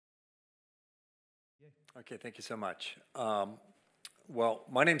Okay, thank you so much. Well,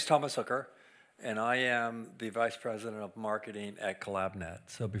 my name's Thomas Hooker, and I am the Vice President of Marketing at CLL17.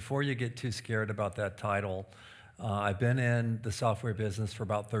 So before you get too scared about that title, I've been in the software business for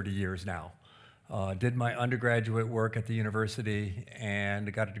about 30 years now. Did my undergraduate work at the university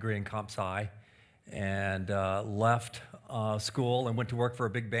and got a degree in comp sci, and left school and went to work for a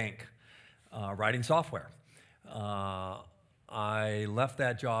big bank writing software. I left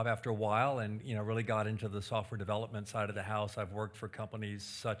that job after a while and really got into the software development side of the house. I've worked for companies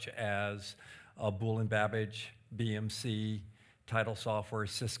such as Boole & Babbage, BMC, Title Software,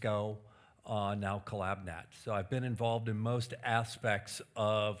 Cisco, now CLL17. So I've been involved in most aspects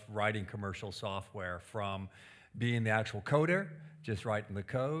of writing commercial software, from being the actual coder, just writing the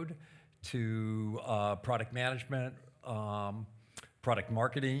code, to product management, product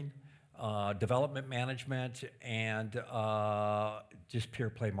marketing, development management, and just pure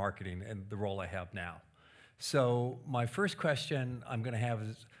play marketing, and the role I have now. So my first question I'm going to have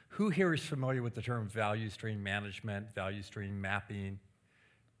is, who here is familiar with the term value stream management, value stream mapping?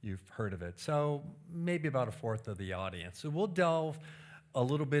 You've heard of it. So maybe about a fourth of the audience. So we'll delve a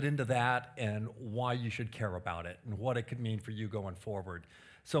little bit into that and why you should care about it and what it could mean for you going forward.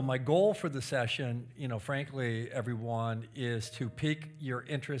 So my goal for the session, frankly, everyone, is to pique your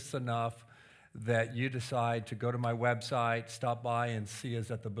interest enough that you decide to go to my website, stop by and see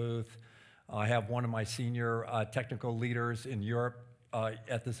us at the booth. I have one of my senior technical leaders in Europe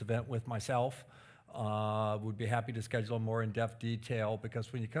at this event with myself. Would be happy to schedule a more in-depth detail,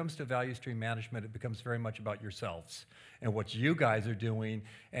 because when it comes to value stream management, it becomes very much about yourselves and what you guys are doing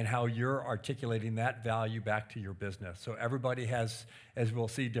and how you're articulating that value back to your business. So everybody has, as we'll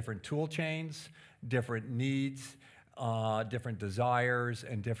see, different tool chains, different needs, different desires,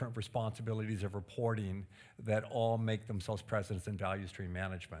 and different responsibilities of reporting that all make themselves present in value stream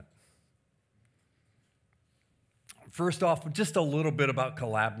management. First off, just a little bit about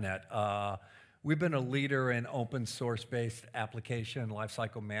CLL17. We've been a leader in open source-based application,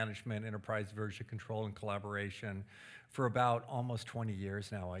 lifecycle management, enterprise version control, and collaboration for about almost 20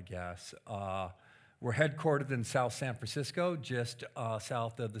 years now, I guess. We're headquartered in South San Francisco, just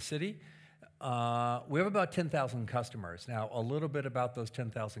south of the city. We have about 10,000 customers. Now, a little bit about those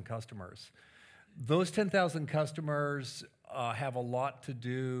 10,000 customers. Those 10,000 customers have a lot to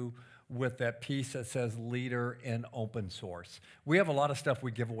do with that piece that says leader in open source. We have a lot of stuff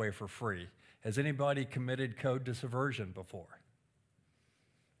we give away for free. Has anybody committed code to Subversion before?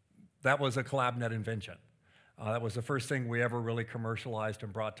 That was a CLL17 invention. That was the first thing we ever really commercialized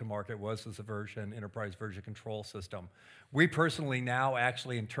and brought to market, was the Subversion enterprise version control system. We personally now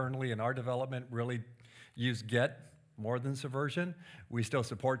actually internally in our development really use Git more than Subversion. We still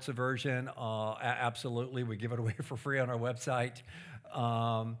support Subversion, absolutely. We give it away for free on our website.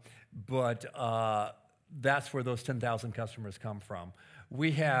 But that's where those 10,000 customers come from.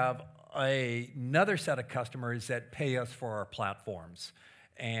 We have another set of customers that pay us for our platforms.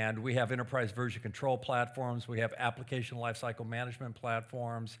 And we have enterprise version control platforms, we have application lifecycle management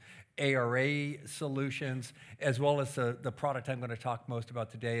platforms, ARA solutions, as well as the product I'm going to talk most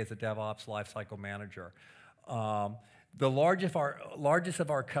about today is a DevOps lifecycle manager. The largest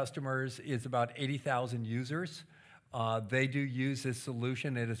of our customers is about 80,000 users. They do use this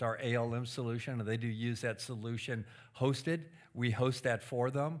solution. It is our ALM solution, and they do use that solution hosted. We host that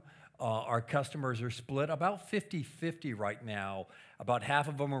for them. Our customers are split about 50-50 right now. About half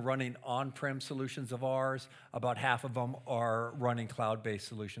of them are running on-prem solutions of ours. About half of them are running cloud-based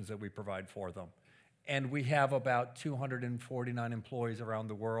solutions that we provide for them. And we have about 249 employees around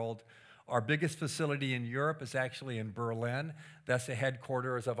the world. Our biggest facility in Europe is actually in Berlin. That's the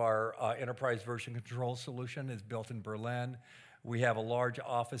headquarters of our enterprise version control solution. It's built in Berlin. We have a large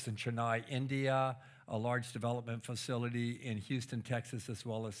office in Chennai, India, a large development facility in Houston, Texas, as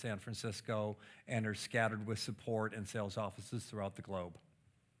well as San Francisco, and are scattered with support and sales offices throughout the globe.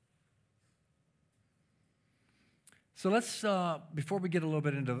 So let's, before we get a little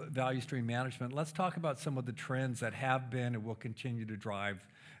bit into value stream management, let's talk about some of the trends that have been and will continue to drive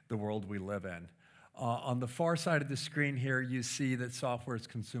the world we live in. On the far side of the screen here, you see that software is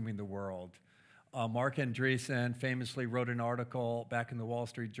consuming the world. Mark Andreessen famously wrote an article back in the Wall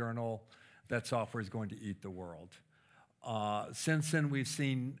Street Journal that software is going to eat the world. Since then, we've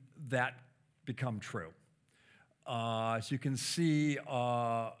seen that become true. As you can see,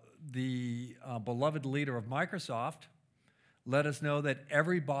 the beloved leader of Microsoft let us know that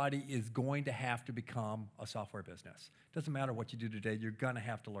everybody is going to have to become a software business. Doesn't matter what you do today, you're going to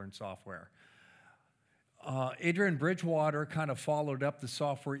have to learn software. Adrian Bridgewater kind of followed up the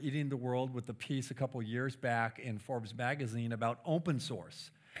software eating the world with a piece a couple years back in Forbes magazine about open source.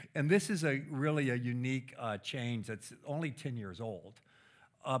 And this is really a unique change that's only 10 years old.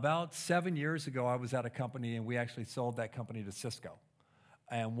 About 7 years ago, I was at a company, and we actually sold that company to Cisco.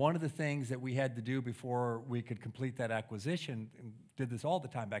 And one of the things that we had to do before we could complete that acquisition, and did this all the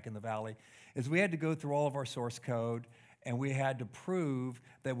time back in the Valley, is we had to go through all of our source code, and we had to prove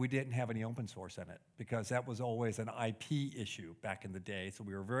that we didn't have any open source in it, because that was always an IP issue back in the day. So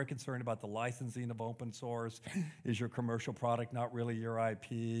we were very concerned about the licensing of open source. Is your commercial product not really your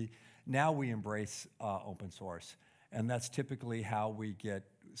IP? Now we embrace open source, and that's typically how we get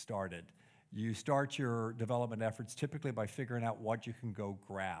started. You start your development efforts typically by figuring out what you can go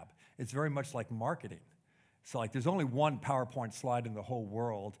grab. It's very much like marketing. So like there's only one PowerPoint slide in the whole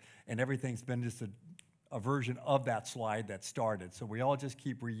world, and everything's been just a version of that slide that started. So we all just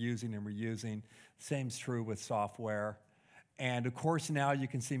keep reusing and reusing. Same's true with software. And of course now you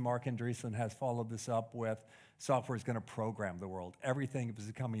can see Mark Andreessen has followed this up with software is going to program the world. Everything is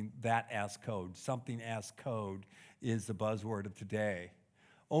becoming that as code. Something as code is the buzzword of today.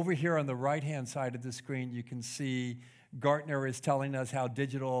 Over here on the right-hand side of the screen, you can see Gartner is telling us how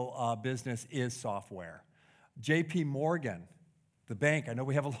digital business is software. JP Morgan, the bank, I know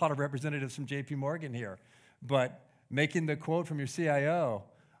we have a lot of representatives from JP Morgan here, but making the quote from your CIO,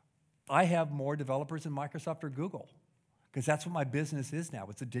 I have more developers than Microsoft or Google, because that's what my business is now.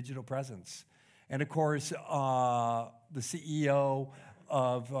 It's a digital presence. And of course, the CEO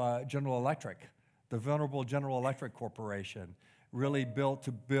of General Electric, the venerable General Electric Corporation, really built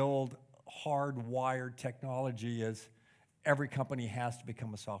to build hardwired technology as every company has to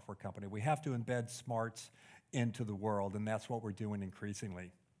become a software company. We have to embed smarts into the world, and that's what we're doing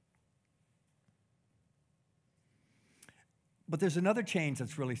increasingly. But there's another change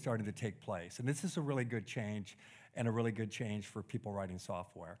that's really starting to take place, and this is a really good change, and a really good change for people writing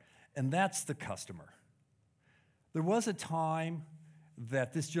software, and that's the customer. There was a time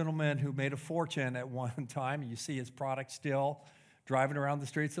that this gentleman who made a fortune at one time, you see his product still, driving around the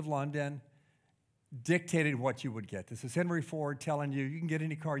streets of London, dictated what you would get. This is Henry Ford telling you, you can get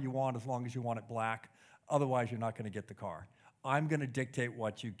any car you want as long as you want it black, otherwise you're not going to get the car. I'm going to dictate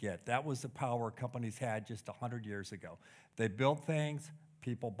what you get. That was the power companies had just 100 years ago. They built things,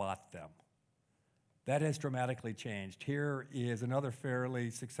 people bought them. That has dramatically changed. Here is another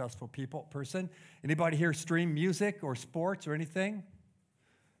fairly successful person. Anybody here stream music or sports or anything?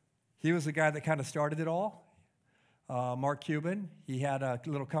 He was the guy that kind of started it all. Mark Cuban, he had a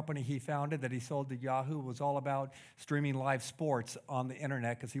little company he founded that he sold to Yahoo. It was all about streaming live sports on the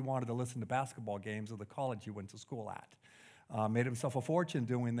internet because he wanted to listen to basketball games of the college he went to school at. Made himself a fortune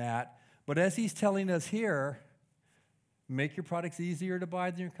doing that. But as he's telling us here, make your products easier to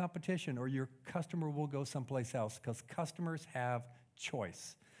buy than your competition, or your customer will go someplace else, because customers have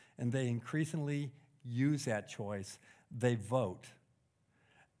choice, and they increasingly use that choice. They vote.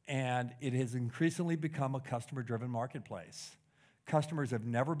 And it has increasingly become a customer-driven marketplace. Customers have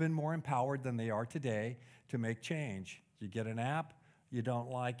never been more empowered than they are today to make change. You get an app, you don't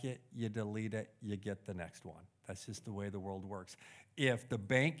like it, you delete it, you get the next one. That's just the way the world works. If the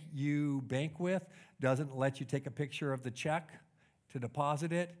bank you bank with doesn't let you take a picture of the check to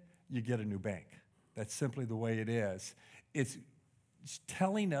deposit it, you get a new bank. That's simply the way it is. It's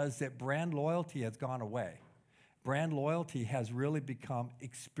telling us that brand loyalty has gone away. Brand loyalty has really become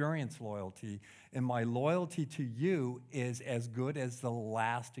experience loyalty, and my loyalty to you is as good as the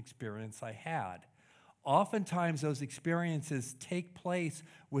last experience I had. Oftentimes, those experiences take place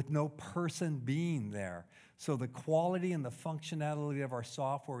with no person being there, so the quality and the functionality of our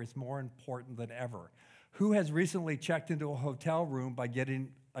software is more important than ever. Who has recently checked into a hotel room by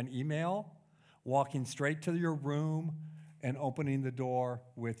getting an email, walking straight to your room, and opening the door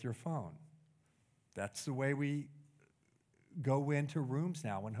with your phone? That's the way we go into rooms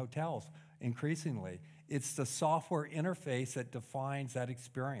now in hotels, increasingly. It's the software interface that defines that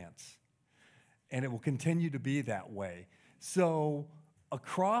experience, and it will continue to be that way. So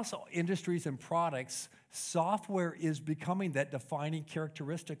across industries and products, software is becoming that defining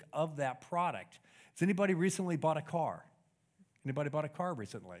characteristic of that product. Has anybody recently bought a car? Anybody bought a car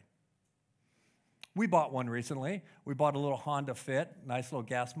recently? We bought one recently. We bought a little Honda Fit, nice little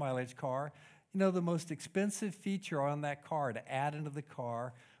gas mileage car. You know, the most expensive feature on that car to add into the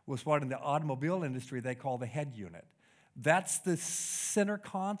car was what in the automobile industry they call the head unit. That's the center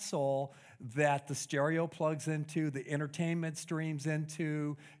console that the stereo plugs into, the entertainment streams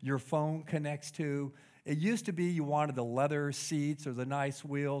into, your phone connects to. It used to be you wanted the leather seats or the nice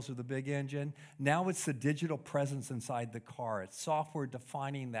wheels or the big engine. Now it's the digital presence inside the car. It's software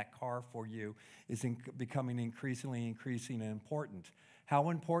defining that car for you is becoming increasingly important.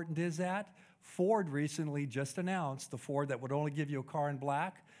 How important is that? Ford recently just announced, the Ford that would only give you a car in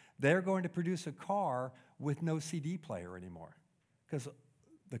black, they're going to produce a car with no CD player anymore. Because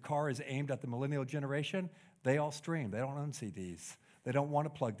the car is aimed at the millennial generation. They all stream. They don't own CDs. They don't want to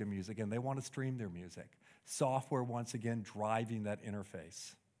plug their music in. They want to stream their music. Software, once again, driving that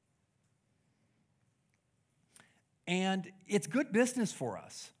interface. And it's good business for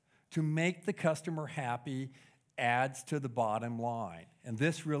us to make the customer happy, adds to the bottom line. And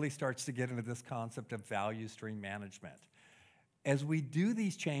this really starts to get into this concept of value stream management. As we do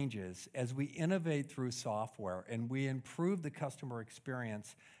these changes, as we innovate through software and we improve the customer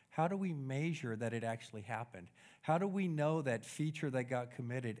experience, how do we measure that it actually happened? How do we know that feature that got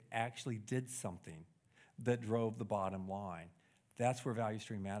committed actually did something that drove the bottom line? That's where value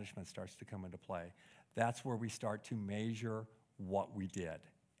stream management starts to come into play. That's where we start to measure what we did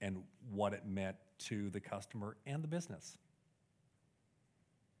and what it meant to the customer and the business.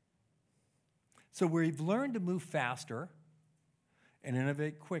 So we've learned to move faster and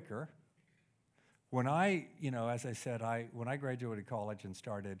innovate quicker. When as I said, when I graduated college and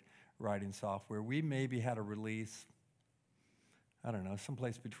started writing software, we maybe had a release, I don't know,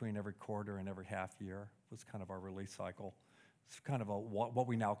 someplace between every quarter and every half year was kind of our release cycle. It's kind of what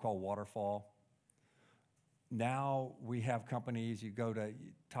we now call waterfall. Now we have companies, you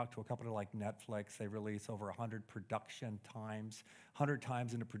talk to a company like Netflix, they release over 100 production times, 100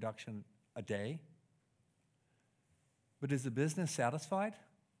 times into production a day. But is the business satisfied?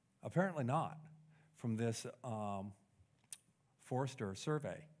 Apparently not, from this Forrester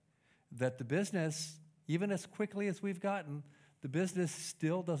survey. That the business, even as quickly as we've gotten, the business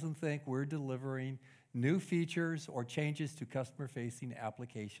still doesn't think we're delivering new features or changes to customer-facing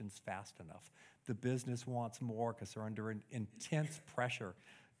applications fast enough. The business wants more because they're under intense pressure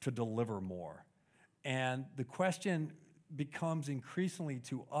to deliver more. And the question becomes increasingly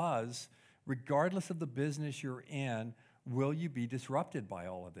to us, regardless of the business you're in, will you be disrupted by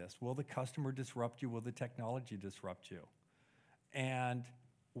all of this? Will the customer disrupt you? Will the technology disrupt you? And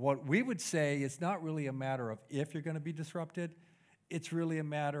what we would say, it's not really a matter of if you're going to be disrupted. It's really a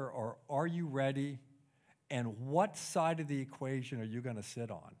matter of, are you ready? And what side of the equation are you going to sit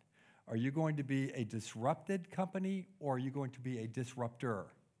on? Are you going to be a disrupted company, or are you going to be a disruptor?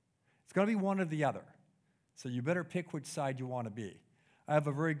 It's going to be one or the other. So you better pick which side you want to be. I have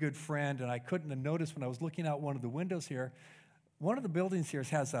a very good friend, and I couldn't have noticed when I was looking out one of the windows here, one of the buildings here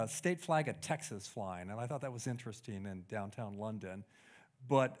has a state flag of Texas flying, and I thought that was interesting in downtown London.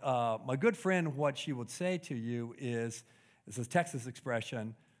 But my good friend, what she would say to you is, it's a Texas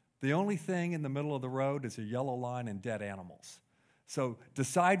expression, the only thing in the middle of the road is a yellow line and dead animals. So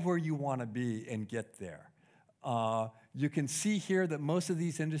decide where you want to be and get there. You can see here that most of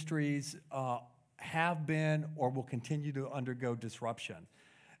these industries have been or will continue to undergo disruption.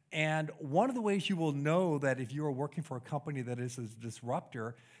 And one of the ways you will know that if you are working for a company that is a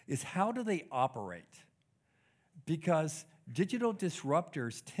disruptor is how do they operate? Because digital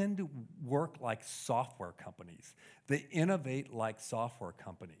disruptors tend to work like software companies. They innovate like software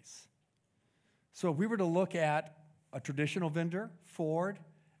companies. So if we were to look at a traditional vendor, Ford,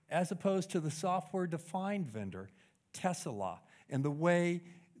 as opposed to the software-defined vendor, Tesla, and the way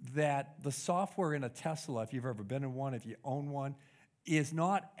that the software in a Tesla, if you've ever been in one, if you own one, is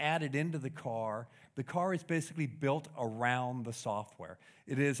not added into the car. The car is basically built around the software.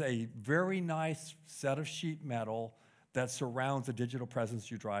 It is a very nice set of sheet metal that surrounds the digital presence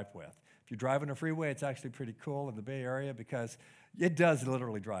you drive with. If you drive on a freeway, it's actually pretty cool in the Bay Area because it does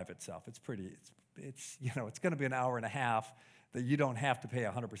literally drive itself. It's going to be an hour and a half that you don't have to pay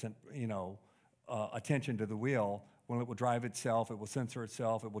 100%, attention to the wheel. When it will drive itself, it will censor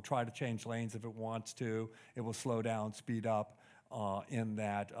itself, it will try to change lanes if it wants to, it will slow down, speed up in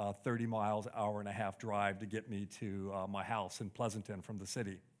that 30 miles, hour and a half drive to get me to my house in Pleasanton from the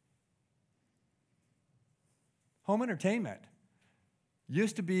city. Home entertainment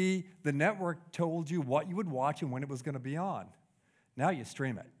used to be the network told you what you would watch and when it was going to be on. Now you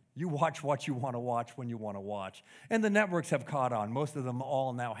stream it. You watch what you want to watch when you want to watch. And the networks have caught on. Most of them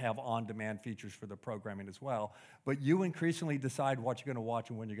all now have on-demand features for their programming as well. But you increasingly decide what you're going to watch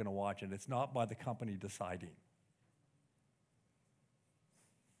and when you're going to watch it. It's not by the company deciding.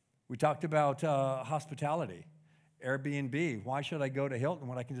 We talked about hospitality. Airbnb. Why should I go to Hilton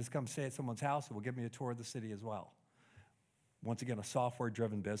when I can just come stay at someone's house who will give me a tour of the city as well? Once again, a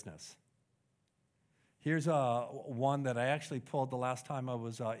software-driven business. Here's one that I actually pulled the last time I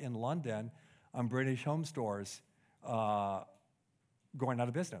was in London on British home stores going out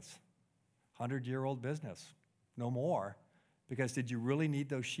of business. 100-year-old business, no more. Because did you really need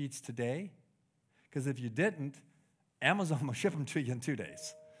those sheets today? Because if you didn't, Amazon will ship them to you in 2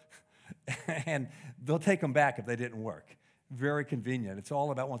 days. and they'll take them back if they didn't work. Very convenient. It's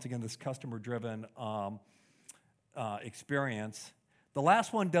all about, once again, this customer-driven experience. The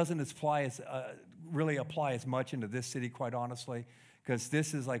last one doesn't really apply as much into this city, quite honestly, because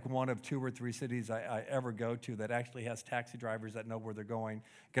this is like one of 2 or 3 cities I ever go to that actually has taxi drivers that know where they're going,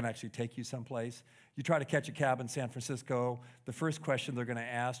 can actually take you someplace. You try to catch a cab in San Francisco, the first question they're going to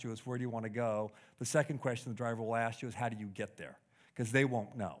ask you is, where do you want to go? The second question the driver will ask you is, how do you get there? Because they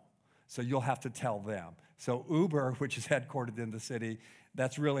won't know. So you'll have to tell them. So Uber, which is headquartered in the city,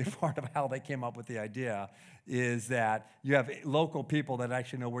 that's really part of how they came up with the idea, is that you have local people that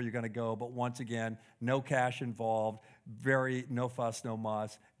actually know where you're going to go, but once again, no cash involved, very no fuss, no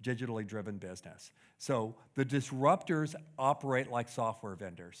muss, digitally driven business. So the disruptors operate like software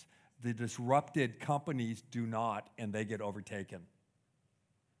vendors. The disrupted companies do not, and they get overtaken.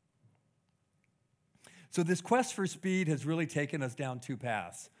 So this quest for speed has really taken us down 2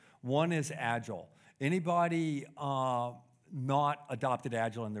 paths. One is agile. Anybody not adopted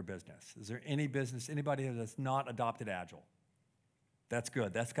agile in their business? Is there anybody that's not adopted agile? That's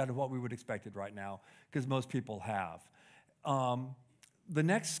good. That's kind of what we would expect it right now, because most people have. The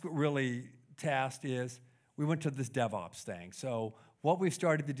next really task is we went to this DevOps thing. So what we've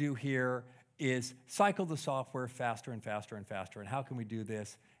started to do here is cycle the software faster and faster and faster. And how can we do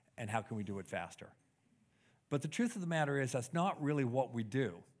this? And how can we do it faster? But the truth of the matter is that's not really what we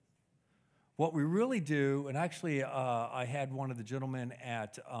do. What we really do, and actually I had one of the gentlemen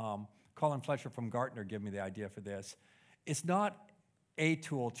at Colin Fletcher from Gartner give me the idea for this. It's not a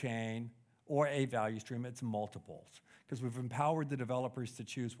tool chain or a value stream, it's multiples. Because we've empowered the developers to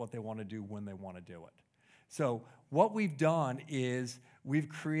choose what they want to do when they want to do it. So what we've done is we've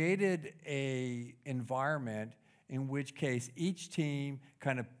created an environment in which case each team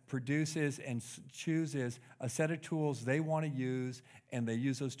kind of produces and chooses a set of tools they want to use, and they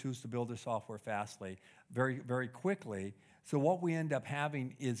use those tools to build their software fastly, very, very quickly. So what we end up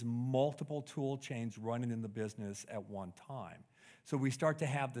having is multiple tool chains running in the business at one time. So we start to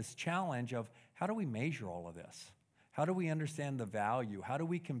have this challenge of, how do we measure all of this? How do we understand the value? How do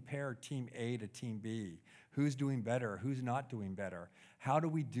we compare team A to team B? Who's doing better? Who's not doing better? How do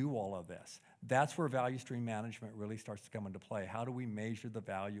we do all of this? That's where value stream management really starts to come into play. How do we measure the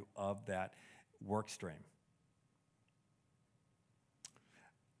value of that work stream?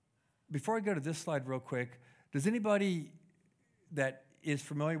 Before I go to this slide real quick, does anybody that is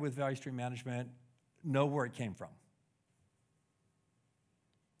familiar with value stream management know where it came from?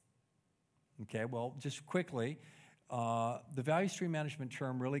 Okay, well, just quickly, the value stream management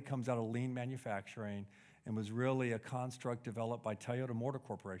term really comes out of lean manufacturing and was really a construct developed by Toyota Motor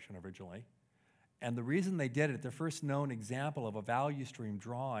Corporation originally. And the reason they did it, the first known example of a value stream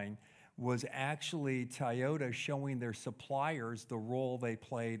drawing, was actually Toyota showing their suppliers the role they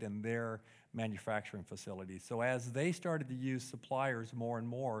played in their manufacturing facilities. So as they started to use suppliers more and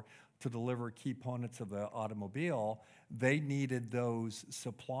more to deliver key components of the automobile, they needed those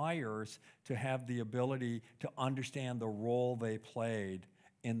suppliers to have the ability to understand the role they played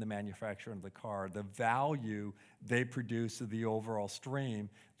in the manufacturing of the car, the value they produced to the overall stream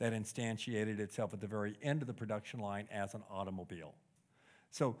that instantiated itself at the very end of the production line as an automobile.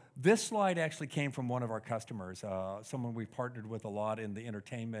 So this slide actually came from one of our customers, someone we've partnered with a lot in the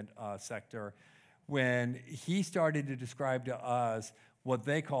entertainment sector, when he started to describe to us what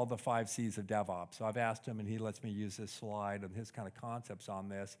they call the 5 C's of DevOps. So I've asked him, and he lets me use this slide and his kind of concepts on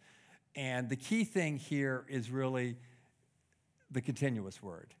this. And the key thing here is really the continuous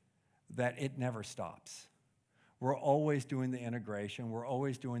word, that it never stops. We're always doing the integration, we're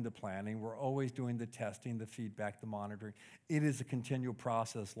always doing the planning, we're always doing the testing, the feedback, the monitoring. It is a continual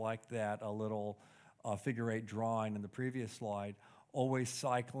process like that, a little figure 8 drawing in the previous slide, always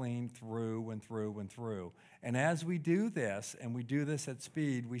cycling through and through and through. And as we do this, and we do this at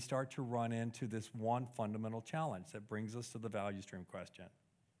speed, we start to run into this one fundamental challenge that brings us to the value stream question,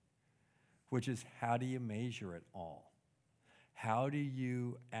 which is, how do you measure it all? How do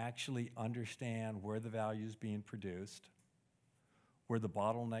you actually understand where the value is being produced, where the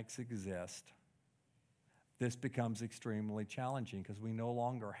bottlenecks exist? This becomes extremely challenging because we no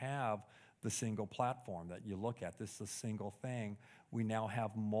longer have the single platform that you look at. This is a single thing. We now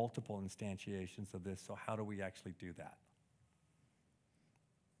have multiple instantiations of this, so how do we actually do that?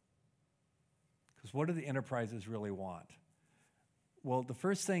 Because what do the enterprises really want? Well, the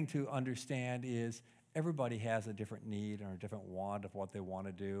first thing to understand is everybody has a different need or a different want of what they want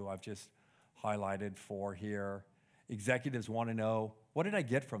to do. I've just highlighted 4 here. Executives want to know, what did I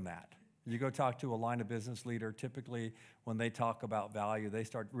get from that? You go talk to a line of business leader, typically when they talk about value, they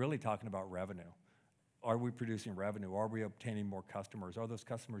start really talking about revenue. Are we producing revenue? Are we obtaining more customers? Are those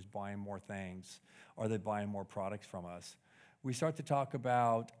customers buying more things? Are they buying more products from us? We start to talk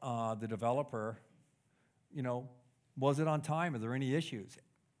about the developer, was it on time? Are there any issues?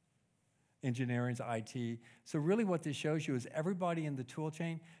 Engineering's IT. So really what this shows you is everybody in the tool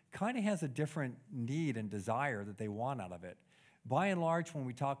chain kind of has a different need and desire that they want out of it. By and large, when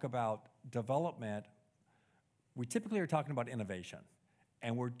we talk about development, we typically are talking about innovation.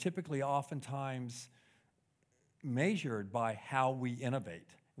 And we're typically oftentimes measured by how we innovate.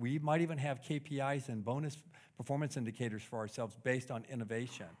 We might even have KPIs and bonus performance indicators for ourselves based on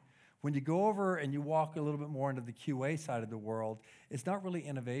innovation. When you go over and you walk a little bit more into the QA side of the world, it's not really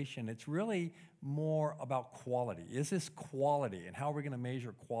innovation. It's really more about quality. Is this quality, and how are we going to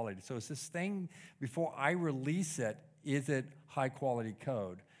measure quality? So is this thing, before I release it, is it high quality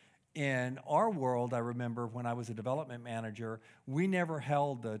code? In our world, I remember when I was a development manager, we never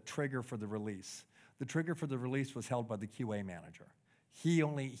held the trigger for the release. The trigger for the release was held by the QA manager. He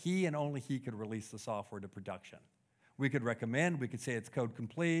and only he could release the software to production. We could recommend, we could say it's code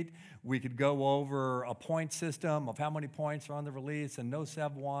complete, we could go over a point system of how many points are on the release and no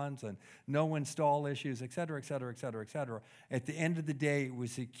sub ones and no install issues, et cetera, et cetera, et cetera, et cetera. At the end of the day, it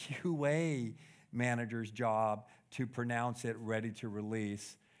was the QA manager's job to pronounce it ready to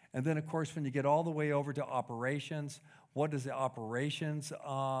release. And then, of course, when you get all the way over to operations, what does the operations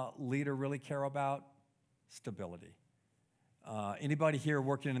leader really care about? Stability. Anybody here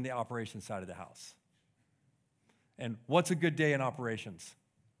working in the operations side of the house? And what's a good day in operations?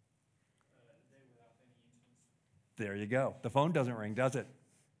 A day without any incidents. There you go. The phone doesn't ring, does it?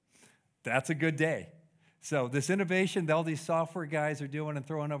 That's a good day. So this innovation that all these software guys are doing and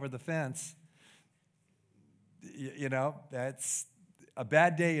throwing over the fence, that's a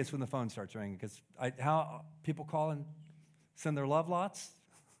bad day is when the phone starts ringing, because how people call and send their love lots?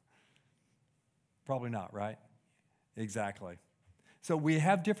 Probably not, right? Exactly. So we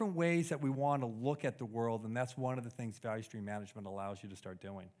have different ways that we want to look at the world, and that's one of the things value stream management allows you to start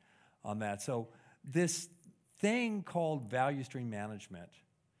doing on that. So this thing called value stream management,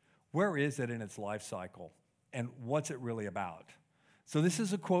 where is it in its life cycle, and what's it really about? So this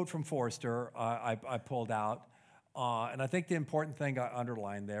is a quote from Forrester I pulled out, and I think the important thing I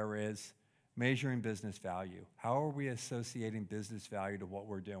underlined there is measuring business value. How are we associating business value to what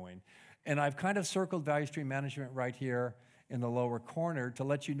we're doing? And I've kind of circled value stream management right here in the lower corner to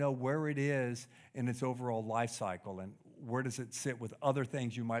let you know where it is in its overall life cycle and where does it sit with other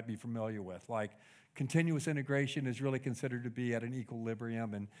things you might be familiar with. Like continuous integration is really considered to be at an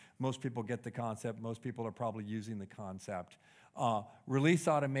equilibrium, and most people get the concept. Most people are probably using the concept. Release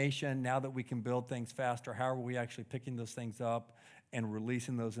automation, now that we can build things faster, how are we actually picking those things up and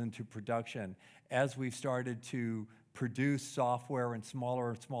releasing those into production? As we've started to produce software in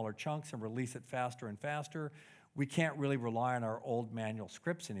smaller and smaller chunks and release it faster and faster, we can't really rely on our old manual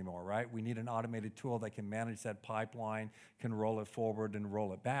scripts anymore, right? We need an automated tool that can manage that pipeline, can roll it forward and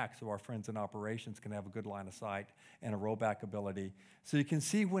roll it back, so our friends in operations can have a good line of sight and a rollback ability. So you can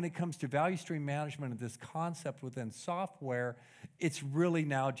see when it comes to value stream management and this concept within software, it's really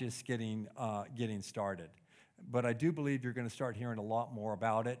now just getting started. But I do believe you're going to start hearing a lot more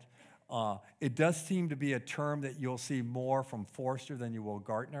about it. It does seem to be a term that you'll see more from Forrester than you will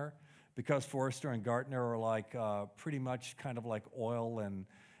Gartner, because Forrester and Gartner are like pretty much kind of like oil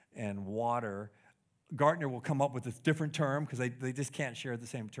and water. Gartner will come up with a different term because they just can't share the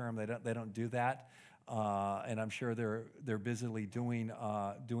same term. They don't do that, and I'm sure they're busily doing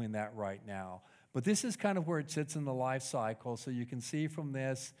that right now. But this is kind of where it sits in the life cycle. So you can see from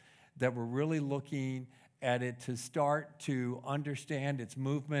this that we're really looking at it to start to understand its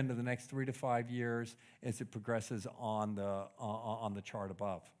movement in the next 3 to 5 years as it progresses on the chart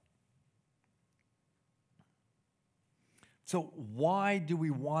above. So why do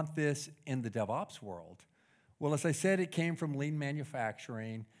we want this in the DevOps world? Well, as I said, it came from lean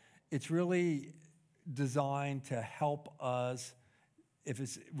manufacturing. It's really designed to help us. If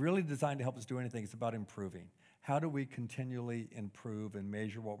it's really designed to help us do anything, it's about improving. How do we continually improve and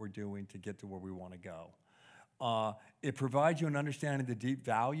measure what we're doing to get to where we want to go? It provides you an understanding of the deep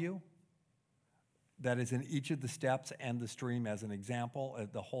value that is in each of the steps and the stream as an example,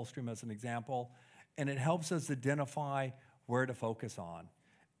 the whole stream as an example, and it helps us identify where to focus on.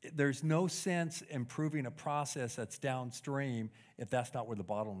 There's no sense improving a process that's downstream if that's not where the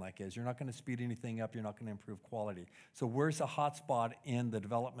bottleneck is. You're not going to speed anything up. You're not going to improve quality. So where's the hot spot in the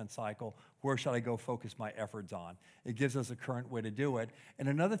development cycle? Where should I go focus my efforts on? It gives us a current way to do it. And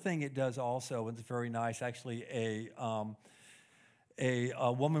another thing it does also, and it's very nice, actually a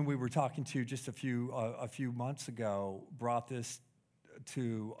woman we were talking to just a few months ago brought this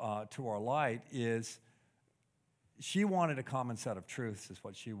to our light, is she wanted a common set of truths is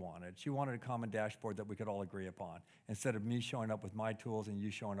what she wanted. She wanted a common dashboard that we could all agree upon, instead of me showing up with my tools and you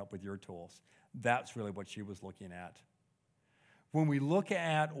showing up with your tools. That's really what she was looking at. When we look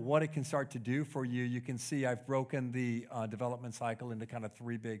at what it can start to do for you, you can see I've broken the development cycle into kind of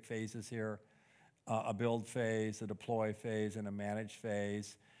 3 big phases here. A build phase, a deploy phase, and a manage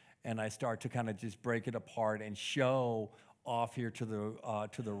phase. And I start to kind of just break it apart and show off here to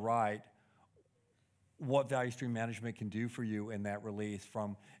the right what value stream management can do for you in that release,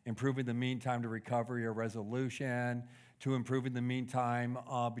 from improving the mean time to recovery or resolution to improving the mean time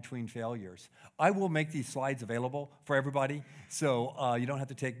between failures. I will make these slides available for everybody, so you don't have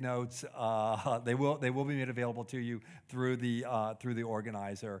to take notes. They will be made available to you through the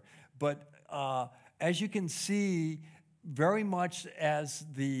organizer. But as you can see, very much as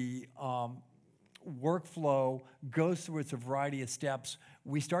the workflow goes through its a variety of steps,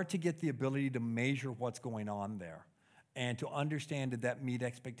 we start to get the ability to measure what's going on there and to understand, did that meet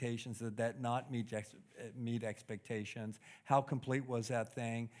expectations, did that not meet expectations, how complete was that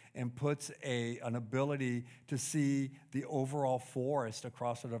thing, and puts an ability to see the overall forest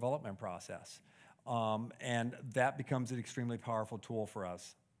across the development process. And that becomes an extremely powerful tool for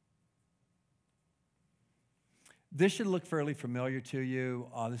us. This should look fairly familiar to you.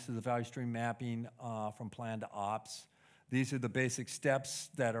 This is the value stream mapping from plan to ops. These are the basic steps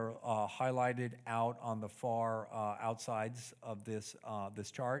that are highlighted out on the far outsides of this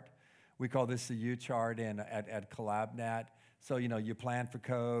chart. We call this the U chart at CollabNet. So, you plan for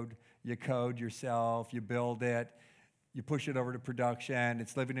code, you code yourself, you build it, you push it over to production,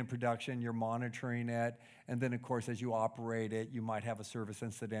 it's living in production, you're monitoring it, and then, of course, as you operate it, you might have a service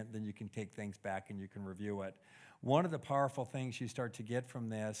incident, then you can take things back and you can review it. One of the powerful things you start to get from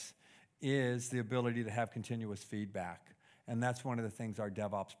this is the ability to have continuous feedback. And that's one of the things our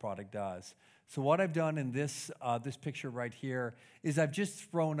DevOps product does. So what I've done in this picture right here is I've just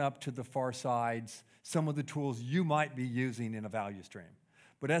thrown up to the far sides some of the tools you might be using in a value stream.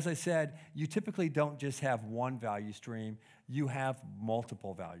 But as I said, you typically don't just have one value stream, you have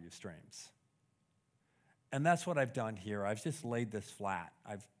multiple value streams. And that's what I've done here. I've just laid this flat.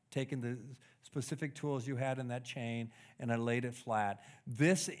 I've taken the specific tools you had in that chain and I laid it flat.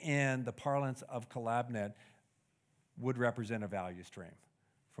 This, in the parlance of CollabNet, would represent a value stream.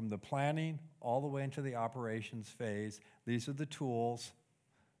 From the planning all the way into the operations phase, these are the tools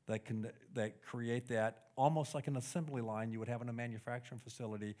that create that, almost like an assembly line you would have in a manufacturing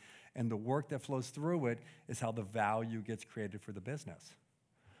facility, and the work that flows through it is how the value gets created for the business.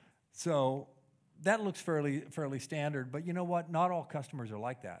 So that looks fairly standard, but you know what? Not all customers are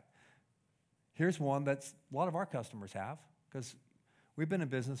like that. Here's one that's a lot of our customers have, because we've been in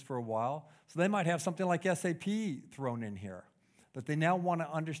business for a while, so they might have something like SAP thrown in here, that they now want to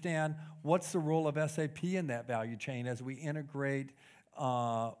understand what's the role of SAP in that value chain as we integrate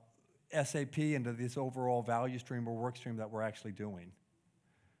SAP into this overall value stream or work stream that we're actually doing.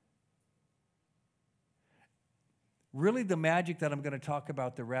 Really, the magic that I'm going to talk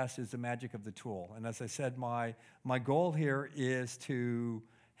about the rest is the magic of the tool. And as I said, my goal here is to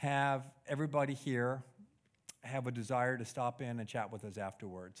have everybody here have a desire to stop in and chat with us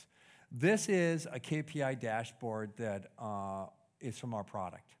afterwards. This is a KPI dashboard that is from our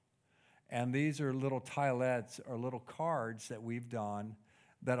product. And these are little tilettes or little cards that we've done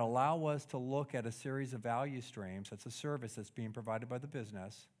that allow us to look at a series of value streams. That's a service that's being provided by the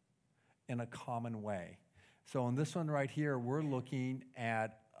business in a common way. So in this one right here, we're looking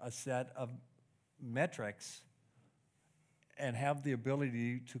at a set of metrics and have the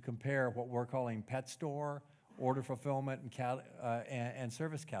ability to compare what we're calling pet store, order fulfillment, and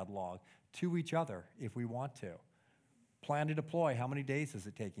service catalog to each other if we want to. Plan to deploy, how many days is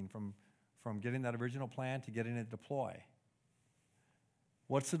it taking from getting that original plan to getting it deploy?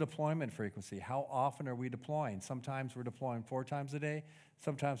 What's the deployment frequency? How often are we deploying? Sometimes we're deploying 4 times a day.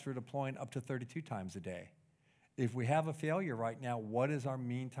 Sometimes we're deploying up to 32 times a day. If we have a failure right now, what is our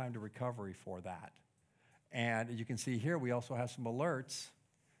mean time to recovery for that? And you can see here, we also have some alerts.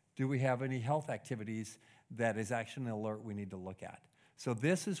 Do we have any health activities that is actually an alert we need to look at? So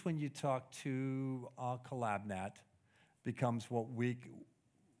this is when you talk to CollabNet, becomes the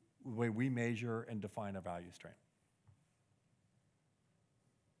way we measure and define a value stream.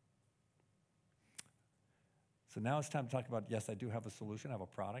 So now it's time to talk about, yes, I do have a solution, I have a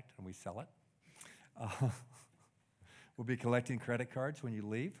product, and we sell it. We'll be collecting credit cards when you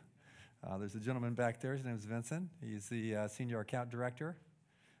leave. There's a gentleman back there, his name is Vincent. He's the senior account director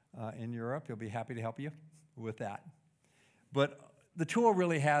in Europe. He'll be happy to help you with that. But the tool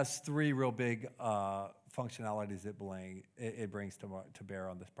really has 3 real big functionalities it brings to bear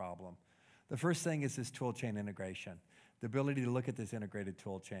on this problem. The first thing is this tool chain integration, the ability to look at this integrated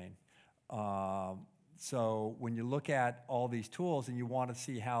tool chain. So when you look at all these tools and you want to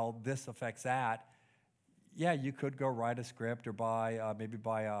see how this affects that, yeah, you could go write a script or maybe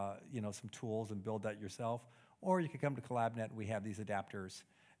buy some tools and build that yourself. Or you could come to CollabNet and we have these adapters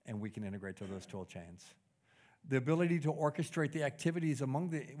and we can integrate to those tool chains. The ability to orchestrate the activities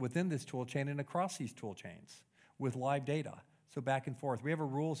within this tool chain and across these tool chains with live data. So back and forth. We have a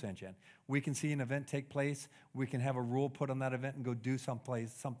rules engine. We can see an event take place. We can have a rule put on that event and go do something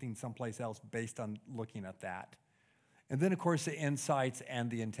someplace else based on looking at that. And then, of course, the insights and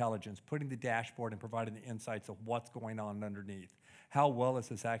the intelligence, putting the dashboard and providing the insights of what's going on underneath. How well is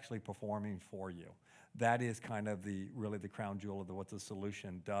this actually performing for you? That is kind of really the crown jewel of what the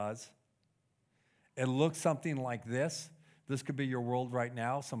solution does. It looks something like this. This could be your world right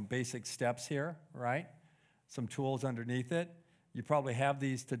now, some basic steps here, right? Some tools underneath it. You probably have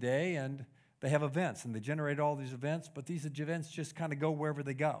these today, and they have events, and they generate all these events, but these events just kind of go wherever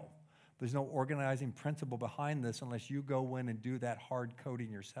they go. There's no organizing principle behind this unless you go in and do that hard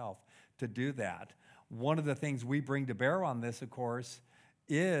coding yourself to do that. One of the things we bring to bear on this, of course,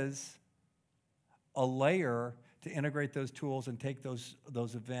 is a layer to integrate those tools and take those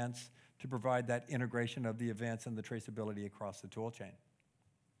events to provide that integration of the events and the traceability across the tool chain.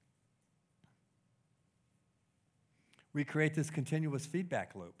 We create this continuous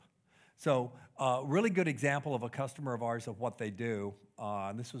feedback loop. So a really good example of a customer of ours of what they do,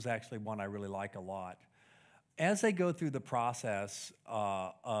 and this was actually one I really like a lot. As they go through the process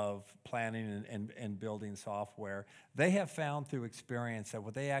of planning and building software, they have found through experience that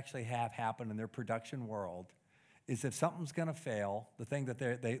what they actually have happen in their production world is if something's going to fail, the thing that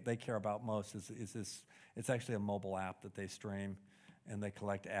they care about most is this. It's actually a mobile app that they stream, and they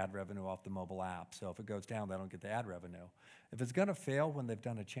collect ad revenue off the mobile app. So if it goes down, they don't get the ad revenue. If it's going to fail when they've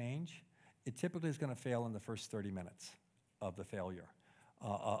done a change, it typically is going to fail in the first 30 minutes of the failure,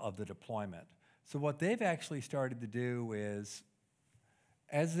 of the deployment. So what they've actually started to do is,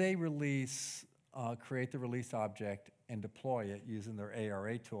 as they create the release object and deploy it using their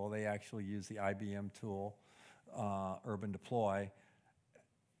ARA tool, they actually use the IBM tool, Urban Deploy.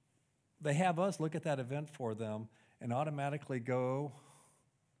 They have us look at that event for them and automatically go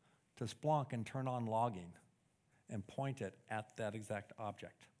to Splunk and turn on logging and point it at that exact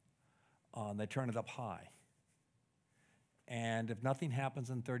object. They turn it up high. And if nothing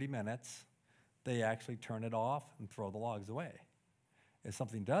happens in 30 minutes, they actually turn it off and throw the logs away. If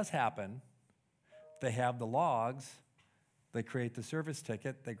something does happen, they have the logs, they create the service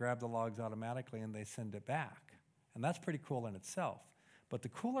ticket, they grab the logs automatically, and they send it back. And that's pretty cool in itself. But the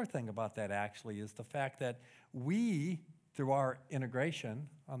cooler thing about that actually is the fact that we, through our integration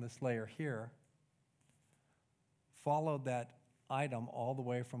on this layer here, followed that item all the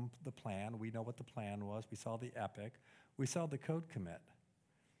way from the plan. We know what the plan was. We saw the epic. We saw the code commit.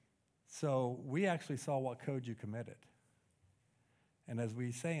 So we actually saw what code you committed. And as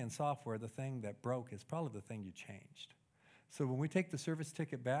we say in software, the thing that broke is probably the thing you changed. So when we take the service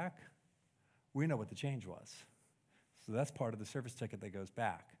ticket back, we know what the change was. So that's part of the service ticket that goes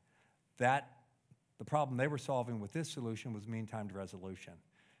back. The problem they were solving with this solution was mean time to resolution.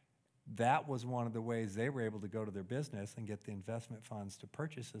 That was one of the ways they were able to go to their business and get the investment funds to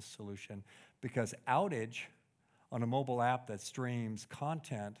purchase this solution, because outage on a mobile app that streams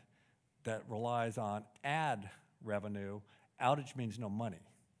content that relies on ad revenue, outage means no money.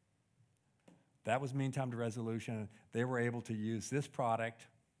 That was mean time to resolution. They were able to use this product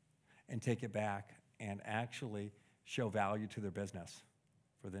and take it back and actually show value to their business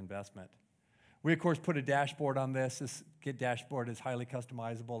for the investment. We, of course, put a dashboard on this. This dashboard is highly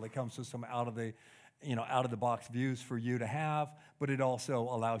customizable. It comes with some out of the box views for you to have, but it also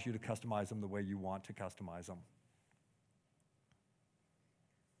allows you to customize them the way you want to customize them.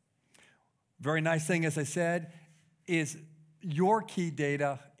 Very nice thing, as I said, is your key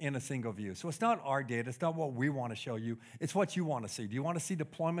data in a single view. So it's not our data. It's not what we want to show you. It's what you want to see. Do you want to see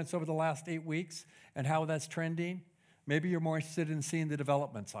deployments over the last 8 weeks and how that's trending? Maybe you're more interested in seeing the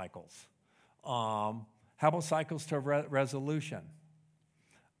development cycles. How about cycles to resolution?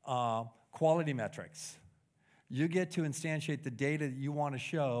 Quality metrics. You get to instantiate the data that you want to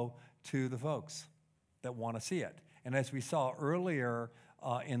show to the folks that want to see it. And as we saw earlier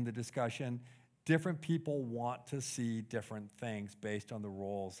in the discussion, different people want to see different things based on the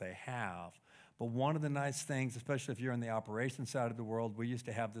roles they have. But one of the nice things, especially if you're in the operations side of the world, we used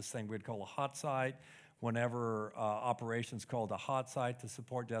to have this thing we'd call a hot site. Whenever operations called a hot site, the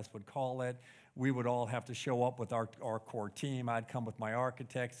support desk would call it. We would all have to show up with our core team. I'd come with my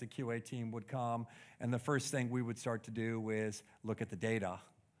architects, the QA team would come, and the first thing we would start to do is look at the data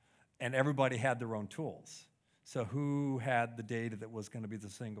and everybody had their own tools. So who had the data that was going to be the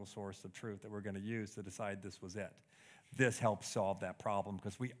single source of truth that we're going to use to decide this was it? This helps solve that problem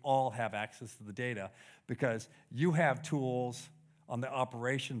because we all have access to the data because you have tools on the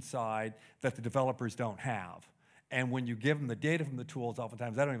operations side that the developers don't have. And when you give them the data from the tools,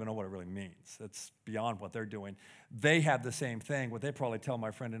 oftentimes they don't even know what it really means. It's beyond what they're doing. They have the same thing. What they probably tell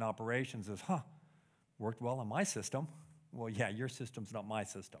my friend in operations is, worked well on my system. Well, yeah, your system's not my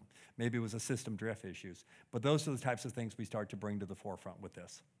system. Maybe it was a system drift issues. But those are the types of things we start to bring to the forefront with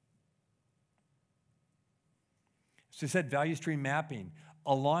this. So I said value stream mapping.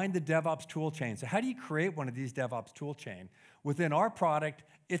 Align the DevOps tool chain. So how do you create one of these DevOps tool chain? Within our product,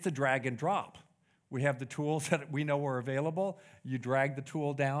 it's a drag and drop. We have the tools that we know are available. You drag the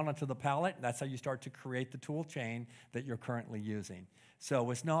tool down onto the palette, and that's how you start to create the tool chain that you're currently using.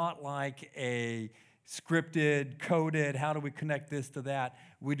 So it's not like a scripted, coded, how do we connect this to that?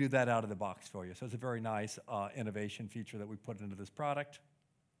 We do that out of the box for you. So it's a very nice innovation feature that we put into this product.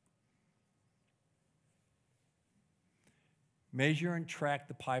 Measure and track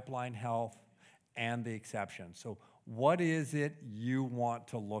the pipeline health and the exceptions. So what is it you want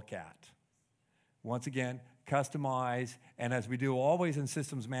to look at? Once again, customize, and as we do always in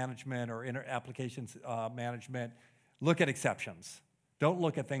systems management or applications management, look at exceptions. Don't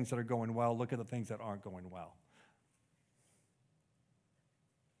look at things that are going well, look at the things that aren't going well.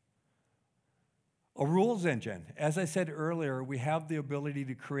 A rules engine. As I said earlier, we have the ability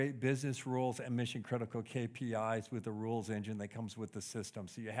to create business rules and mission-critical KPIs with the rules engine that comes with the system.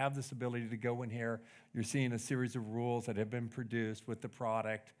 So you have this ability to go in here. You're seeing a series of rules that have been produced with the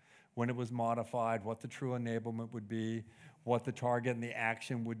product, when it was modified, what the true enablement would be, what the target and the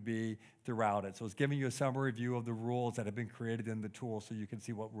action would be throughout it. So it's giving you a summary view of the rules that have been created in the tool so you can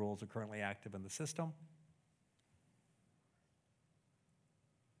see what rules are currently active in the system.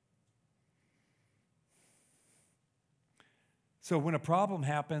 So when a problem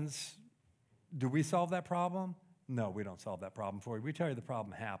happens, do we solve that problem? No, we don't solve that problem for you. We tell you the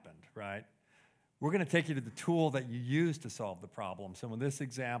problem happened, right? We're going to take you to the tool that you use to solve the problem. So in this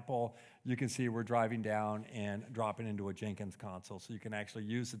example, you can see we're driving down and dropping into a Jenkins console. So you can actually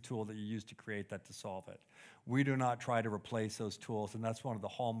use the tool that you used to create that to solve it. We do not try to replace those tools, and that's one of the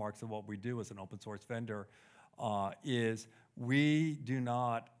hallmarks of what we do as an open source vendor, is we do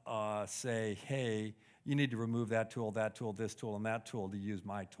not say, hey, you need to remove that tool, this tool, and that tool to use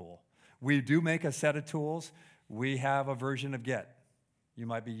my tool. We do make a set of tools. We have a version of Git. You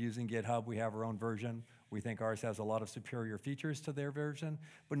might be using GitHub. We have our own version. We think ours has a lot of superior features to their version,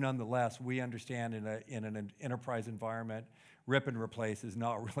 but nonetheless, we understand in an enterprise environment, rip and replace is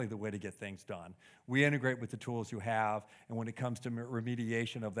not really the way to get things done. We integrate with the tools you have, and when it comes to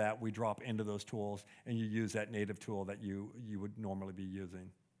remediation of that, we drop into those tools, and you use that native tool that you would normally be using.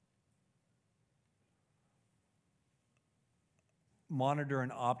 Monitor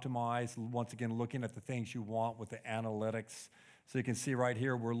and optimize, once again, looking at the things you want with the analytics. So you can see right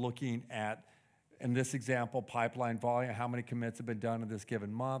here, we're looking at, in this example, pipeline volume, how many commits have been done in this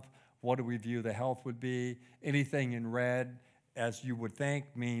given month, what do we view the health would be. Anything in red, as you would think,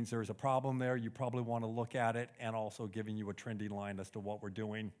 means there's a problem there. You probably want to look at it, and also giving you a trending line as to what we're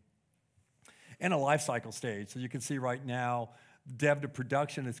doing. And a life cycle stage. So you can see right now, dev to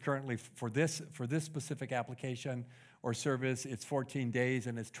production is currently, for this specific application or service, it's 14 days,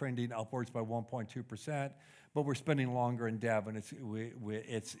 and it's trending upwards by 1.2%. But we're spending longer in dev, and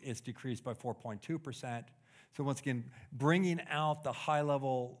it's decreased by 4.2%. So once again, bringing out the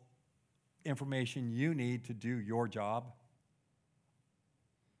high-level information you need to do your job.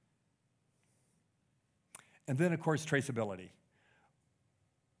 And then, of course, traceability.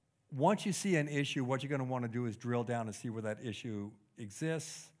 Once you see an issue, what you're going to want to do is drill down and see where that issue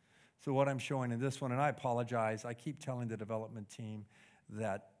exists. So what I'm showing in this one, and I apologize, I keep telling the development team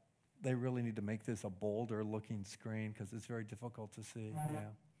that they really need to make this a bolder looking screen because it's very difficult to see. Yeah.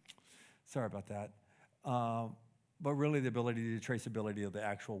 Sorry about that. But really the ability to do traceability of the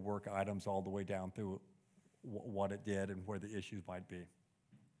actual work items all the way down through what it did and where the issues might be.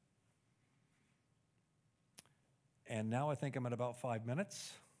 And now I think I'm at about 5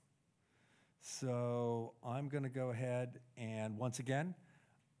 minutes. So I'm going to go ahead and once again,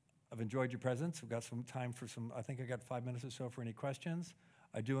 I've enjoyed your presence. We've got some time for some, I think I got 5 minutes or so for any questions.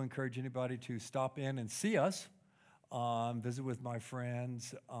 I do encourage anybody to stop in and see us, visit with my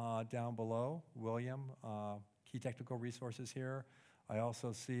friends down below, William, Key Technical Resources here. I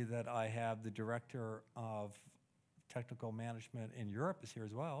also see that I have the Director of Technical Management in Europe is here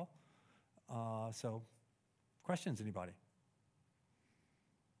as well. So questions, anybody?